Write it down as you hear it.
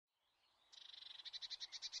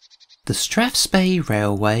The Strathspey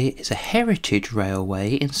Railway is a heritage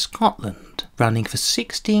railway in Scotland, running for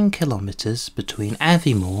 16 kilometres between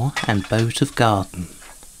Aviemore and Boat of Garden.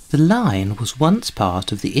 The line was once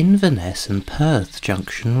part of the Inverness and Perth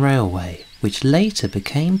Junction Railway, which later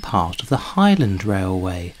became part of the Highland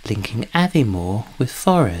Railway, linking Aviemore with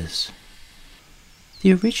Forres.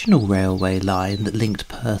 The original railway line that linked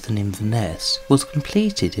Perth and Inverness was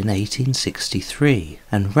completed in 1863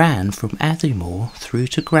 and ran from Aviemore through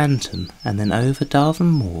to Granton and then over Darven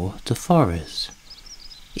Moor to Forres.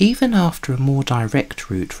 Even after a more direct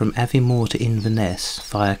route from Aviemore to Inverness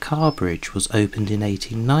via Carbridge was opened in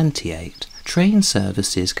 1898, train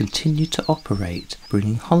services continued to operate,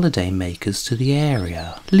 bringing holiday makers to the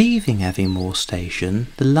area. Leaving Aviemore station,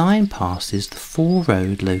 the line passes the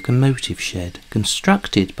four-road locomotive shed,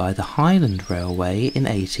 constructed by the Highland Railway in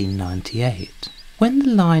 1898. When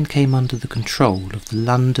the line came under the control of the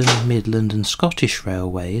London, Midland and Scottish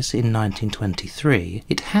Railways in 1923,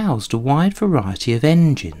 it housed a wide variety of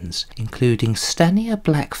engines, including Stanier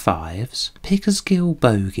Black 5s, Pickersgill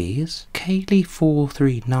bogies, Cayley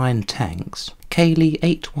 439 tanks, Cayley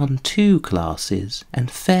 812 classes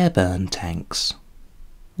and Fairburn tanks.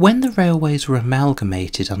 When the railways were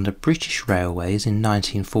amalgamated under British Railways in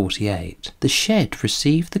 1948, the shed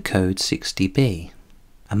received the code 60B.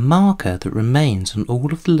 A marker that remains on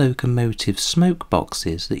all of the locomotive smoke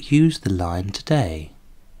boxes that use the line today.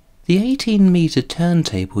 The 18-metre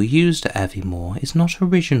turntable used at Aviemore is not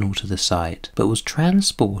original to the site, but was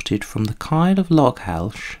transported from the Kyle of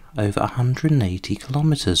Lochhalsh over 180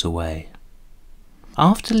 kilometres away.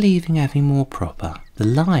 After leaving Aviemore proper, the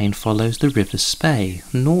line follows the River Spey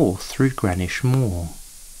north through Granish Moor.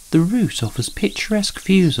 The route offers picturesque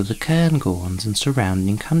views of the Cairngorms and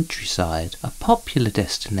surrounding countryside, a popular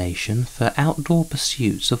destination for outdoor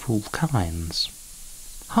pursuits of all kinds.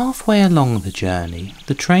 Halfway along the journey,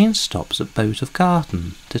 the train stops at Boat of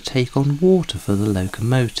Garden to take on water for the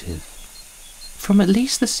locomotive. From at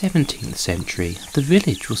least the 17th century, the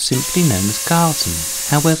village was simply known as Garden.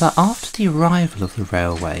 However, after the arrival of the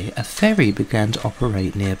railway, a ferry began to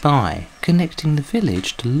operate nearby, connecting the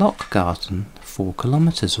village to Loch Garden, 4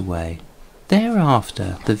 kilometres away.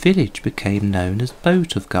 Thereafter, the village became known as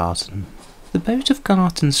Boat of Garden. The Boat of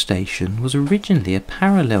Garden station was originally a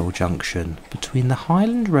parallel junction between the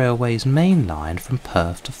Highland Railway's main line from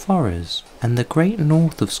Perth to Forres and the Great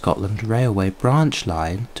North of Scotland Railway branch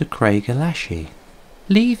line to Craigellachie.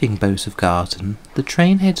 Leaving Boat of Garden, the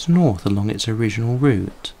train heads north along its original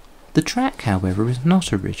route. The track, however, is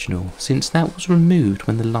not original, since that was removed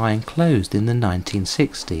when the line closed in the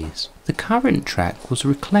 1960s. The current track was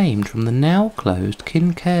reclaimed from the now closed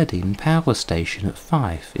Kincardine power station at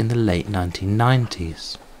Fife in the late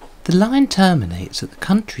 1990s. The line terminates at the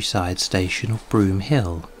countryside station of Broom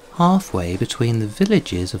Hill, halfway between the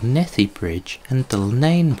villages of Nethy Bridge and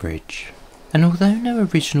Dulnane Bridge. And although no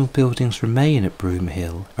original buildings remain at Broom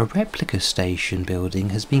Hill, a replica station building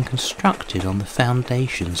has been constructed on the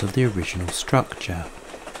foundations of the original structure.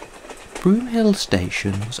 Broom Hill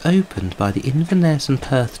Station was opened by the Inverness and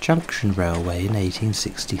Perth Junction Railway in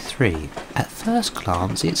 1863. At first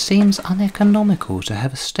glance it seems uneconomical to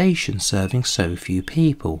have a station serving so few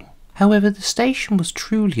people. However, the station was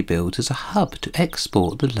truly built as a hub to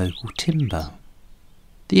export the local timber.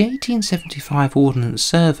 The 1875 Ordnance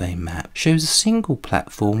Survey map shows a single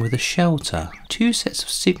platform with a shelter, 2 sets of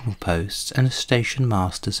signal posts and a station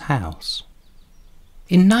master's house.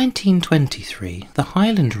 In 1923, the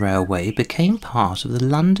Highland Railway became part of the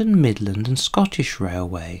London, Midland and Scottish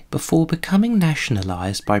Railway before becoming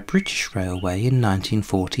nationalised by British Railway in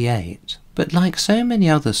 1948. But like so many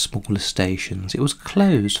other smaller stations, it was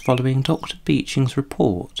closed following Dr. Beeching's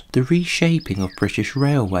report, The Reshaping of British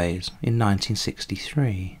Railways, in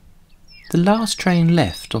 1963. The last train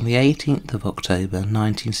left on the 18th of October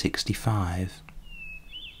 1965.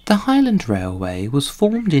 The Highland Railway was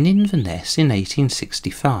formed in Inverness in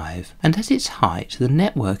 1865, and at its height the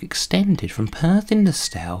network extended from Perth in the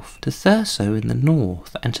south to Thurso in the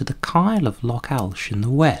north and to the Kyle of Lochhalsh in the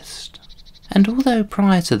west. And although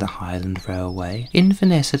prior to the Highland Railway,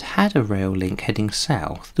 Inverness had had a rail link heading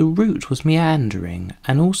south, the route was meandering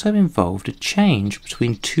and also involved a change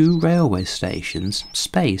between 2 railway stations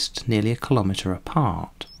spaced nearly a kilometre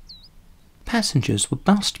apart. Passengers were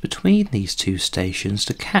bussed between these 2 stations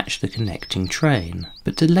to catch the connecting train,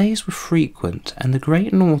 but delays were frequent and the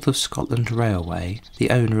Great North of Scotland Railway, the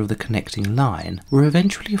owner of the connecting line, were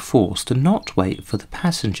eventually forced to not wait for the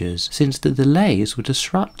passengers since the delays were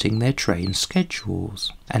disrupting their train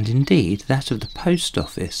schedules, and indeed that of the post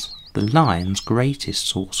office, the line's greatest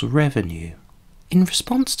source of revenue. In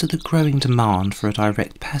response to the growing demand for a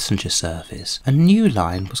direct passenger service, a new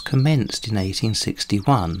line was commenced in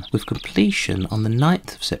 1861, with completion on the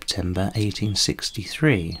 9th of September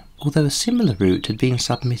 1863. Although a similar route had been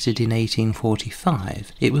submitted in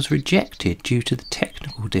 1845, it was rejected due to the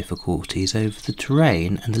technical difficulties over the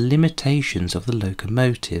terrain and the limitations of the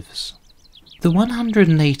locomotives. The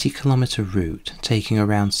 180-kilometre route, taking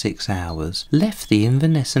around 6 hours, left the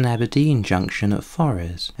Inverness and Aberdeen junction at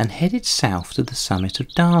Forres and headed south to the summit of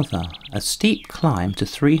Darver, a steep climb to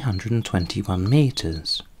 321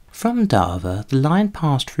 metres. From Darver, the line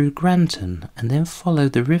passed through Granton and then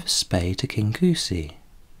followed the River Spey to Kingussie,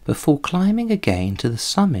 before climbing again to the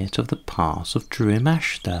summit of the pass of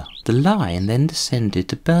Druimashta. The line then descended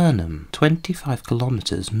to Burnham, 25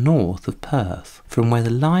 kilometres north of Perth, from where the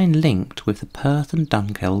line linked with the Perth and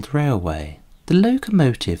Dunkeld Railway. The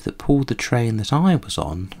locomotive that pulled the train that I was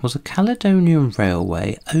on was a Caledonian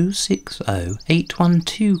Railway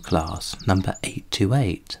 060-812 class, number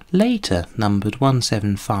 828, later numbered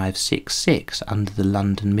 17566 under the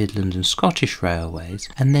London, Midland and Scottish Railways,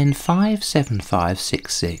 and then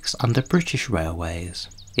 57566 under British Railways.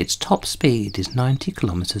 Its top speed is 90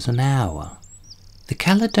 kilometres an hour. The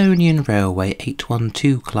Caledonian Railway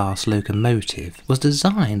 812 class locomotive was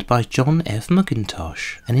designed by John F.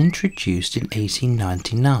 McIntosh and introduced in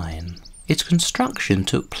 1899. Its construction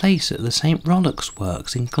took place at the St Rollox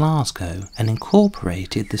Works in Glasgow and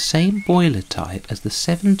incorporated the same boiler type as the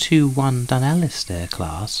 721 Dunalistair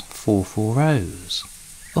class 440s.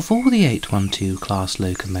 Of all the 812 class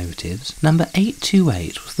locomotives, number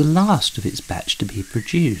 828 was the last of its batch to be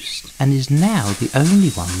produced, and is now the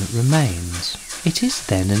only one that remains. It is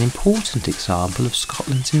then an important example of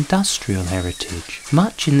Scotland's industrial heritage,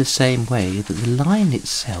 much in the same way that the line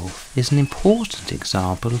itself is an important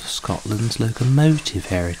example of Scotland's locomotive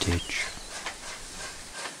heritage.